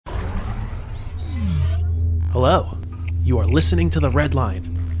Hello. You are listening to The Red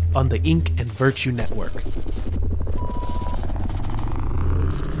Line on the Ink and Virtue Network.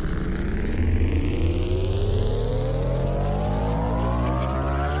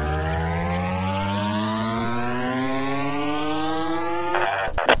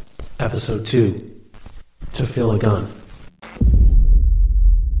 Episode 2. To Fill a Gun.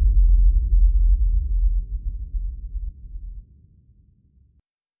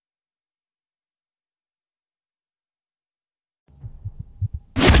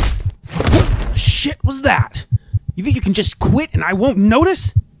 Shit was that? You think you can just quit and I won't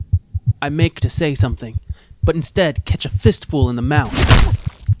notice? I make to say something, but instead catch a fistful in the mouth.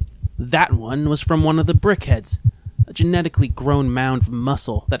 That one was from one of the brickheads, a genetically grown mound of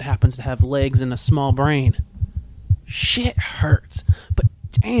muscle that happens to have legs and a small brain. Shit hurts, but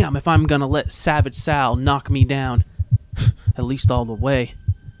damn if I'm gonna let Savage Sal knock me down. At least all the way.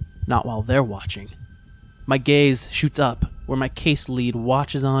 Not while they're watching. My gaze shoots up, where my case lead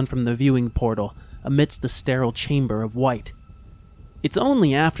watches on from the viewing portal amidst the sterile chamber of white. It's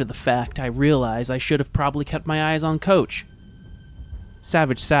only after the fact I realize I should have probably kept my eyes on Coach.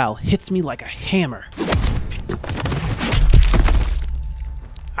 Savage Sal hits me like a hammer.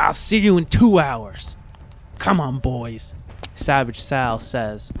 I'll see you in 2 hours. Come on, boys, Savage Sal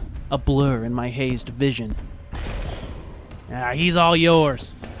says, a blur in my hazed vision. He's all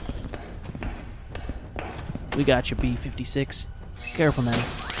yours. We got you, B-56. Careful now.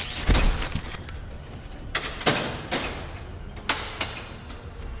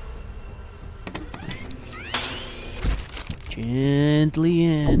 Gently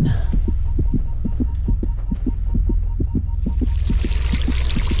in.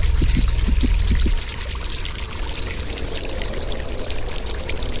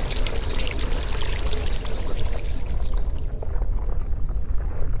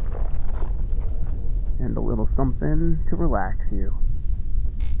 And a little something to relax you.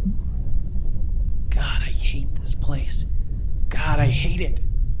 God, I hate this place. God, I hate it.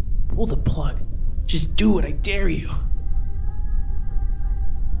 Pull the plug. Just do it, I dare you.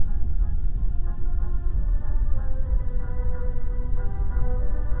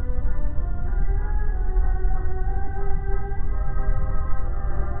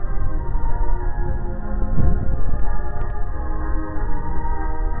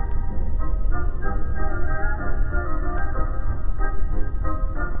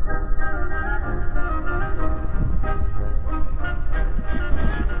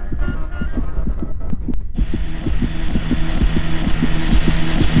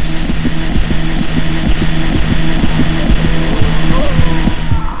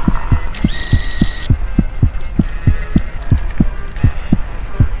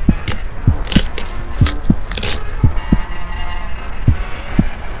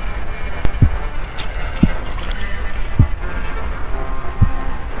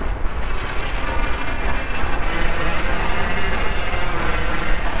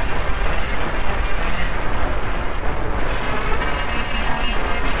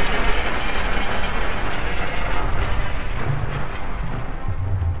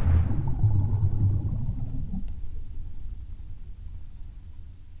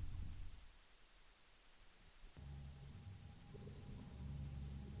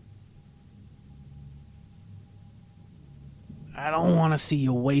 I don't want to see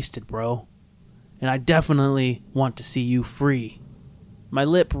you wasted, bro. And I definitely want to see you free. My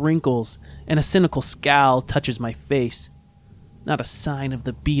lip wrinkles, and a cynical scowl touches my face. Not a sign of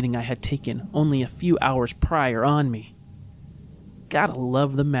the beating I had taken only a few hours prior on me. Gotta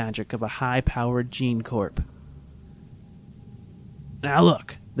love the magic of a high-powered gene corp. Now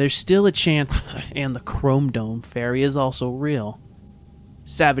look, there's still a chance, and the Chrome Dome fairy is also real.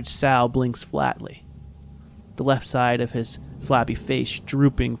 Savage Sal blinks flatly, the left side of his flabby face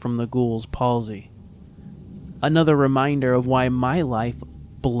drooping from the ghoul's palsy. Another reminder of why my life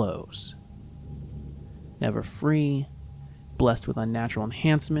blows. Never free, blessed with unnatural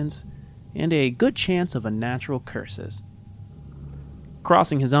enhancements, and a good chance of unnatural curses.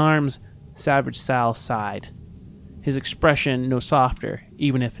 Crossing his arms, Savage Sal sighed, his expression no softer,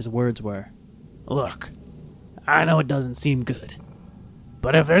 even if his words were. Look, I know it doesn't seem good,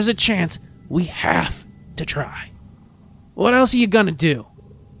 but if there's a chance, we have to try. What else are you gonna do?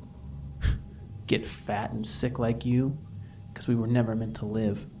 Get fat and sick like you? Because we were never meant to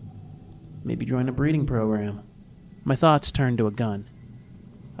live. Maybe join a breeding program. My thoughts turned to a gun.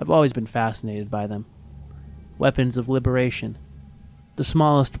 I've always been fascinated by them. Weapons of liberation. The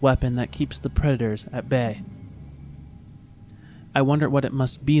smallest weapon that keeps the predators at bay. I wonder what it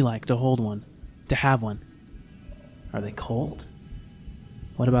must be like to hold one, to have one. Are they cold?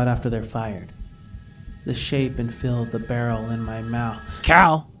 What about after they're fired? the shape and feel of the barrel in my mouth.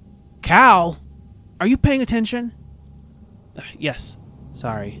 Cal! Cal! Are you paying attention? Yes.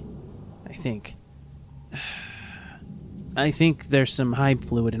 Sorry. I think there's some hive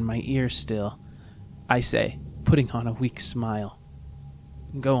fluid in my ears still, I say, putting on a weak smile.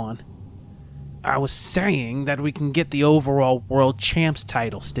 Go on. I was saying that we can get the overall world champs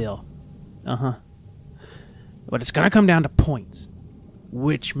title still. Uh-huh. But it's gonna come down to points,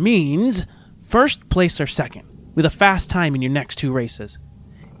 which means first place or second, with a fast time in your next 2 races.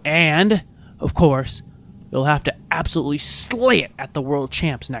 And, of course, you'll have to absolutely slay it at the world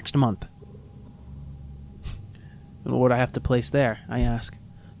champs next month. And what would I have to place there, I ask,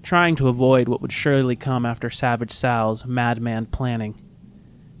 trying to avoid what would surely come after Savage Sal's madman planning.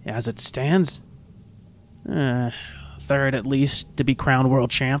 As it stands, third at least to be crowned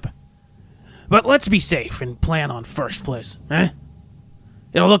world champ. But let's be safe and plan on first place, eh?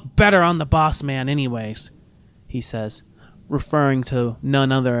 It'll look better on the boss man anyways, he says, referring to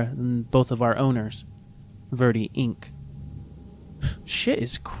none other than both of our owners, Verde Inc. Shit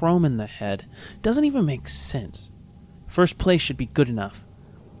is chrome in the head. Doesn't even make sense. First place should be good enough.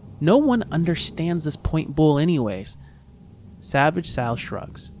 No one understands this point bull anyways. Savage Sal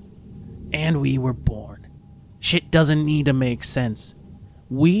shrugs. And we were born. Shit doesn't need to make sense.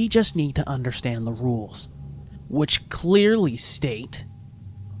 We just need to understand the rules, which clearly state,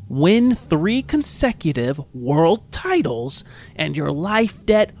 win 3 consecutive world titles and your life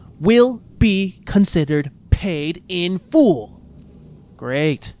debt will be considered paid in full.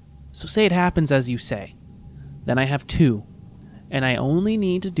 Great. So say it happens as you say. Then I have 2, and I only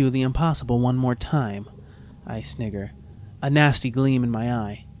need to do the impossible one more time. I snigger, a nasty gleam in my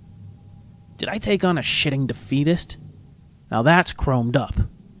eye. Did I take on a shitting defeatist? Now that's chromed up.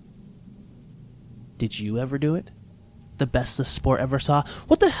 Did you ever do it? The best the sport ever saw?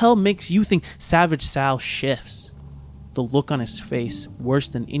 What the hell makes you think Savage Sal shifts? The look on his face, worse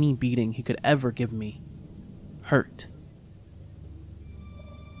than any beating he could ever give me. Hurt.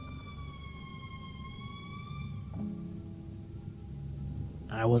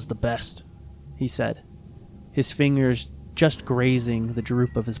 I was the best, he said, his fingers just grazing the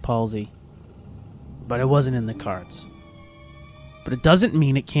droop of his palsy. But it wasn't in the cards. But it doesn't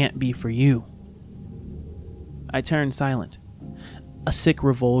mean it can't be for you. I turned silent, a sick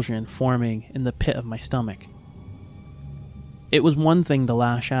revulsion forming in the pit of my stomach. It was one thing to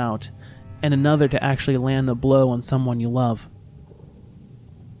lash out, and another to actually land a blow on someone you love.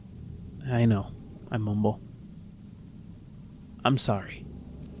 I know, I mumble. I'm sorry.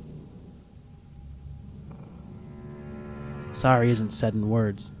 Sorry isn't said in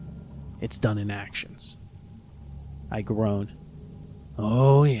words. It's done in actions. I groan.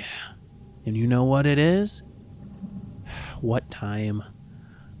 Oh yeah. And you know what it is? What time?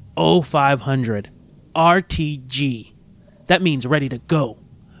 0500. RTG. That means ready to go.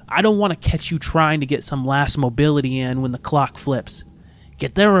 I don't want to catch you trying to get some last mobility in when the clock flips.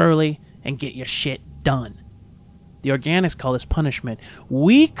 Get there early and get your shit done. The organics call this punishment.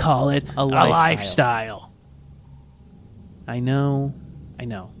 We call it a lifestyle. I know.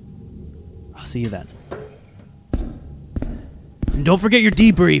 I'll see you then. And don't forget your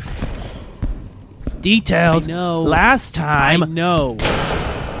debrief. Details. I know. Last time. I know.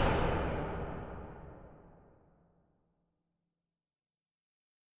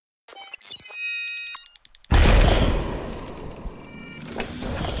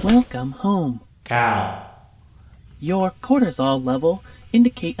 Welcome home, Cal. Your cortisol level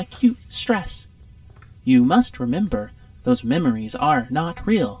indicate acute stress. You must remember, those memories are not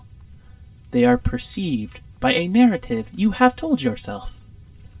real. They are perceived by a narrative you have told yourself.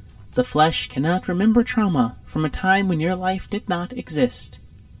 The flesh cannot remember trauma from a time when your life did not exist.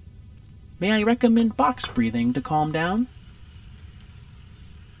 May I recommend box breathing to calm down?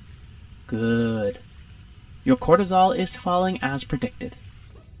 Good. Your cortisol is falling as predicted.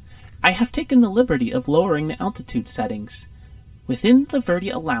 I have taken the liberty of lowering the altitude settings within the Verde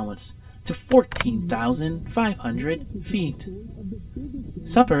allowance to 14,500 feet.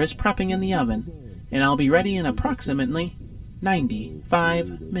 Supper is prepping in the oven, and I'll be ready in approximately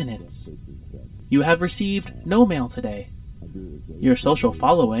 95 minutes. You have received no mail today. Your social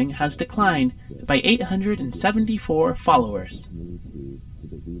following has declined by 874 followers.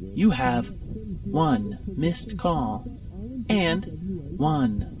 You have 1 missed call and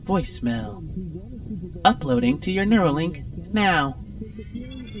 1 voicemail. Uploading to your Neuralink now.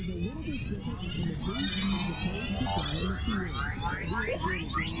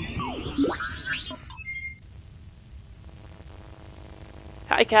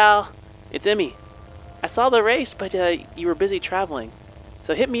 Hi, Cal. It's Emmy. I saw the race, but you were busy traveling.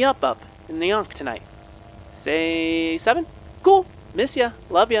 So hit me up in the Yonk tonight. Say 7? Cool. Miss ya.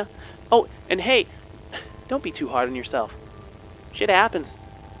 Love ya. Oh, and hey, don't be too hard on yourself. Shit happens.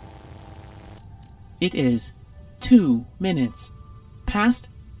 It is 2 minutes past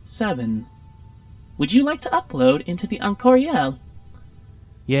 7. Would you like to upload into the Encore?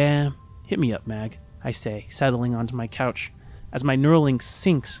 Yeah, hit me up, Mag, I say, settling onto my couch as my Neuralink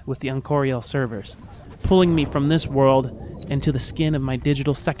syncs with the Encore servers, pulling me from this world into the skin of my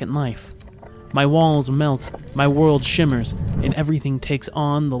digital second life. My walls melt, my world shimmers, and everything takes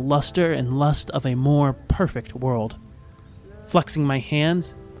on the luster and lust of a more perfect world. Flexing my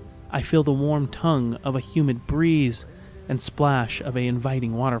hands, I feel the warm tongue of a humid breeze and splash of an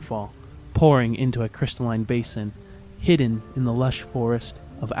inviting waterfall pouring into a crystalline basin hidden in the lush forest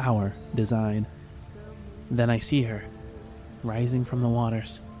of our design. Then I see her, rising from the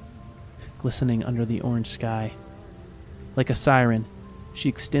waters, glistening under the orange sky. Like a siren, she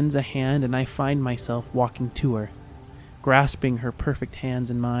extends a hand and I find myself walking to her, grasping her perfect hands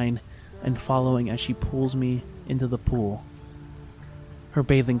in mine and following as she pulls me into the pool. Her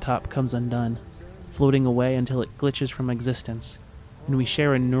bathing top comes undone, floating away until it glitches from existence, and we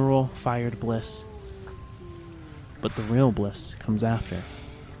share a neural-fired bliss. But the real bliss comes after,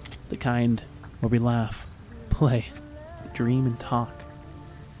 the kind where we laugh, play, dream, and talk.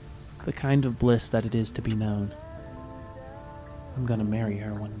 The kind of bliss that it is to be known. I'm gonna marry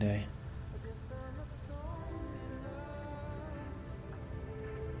her one day.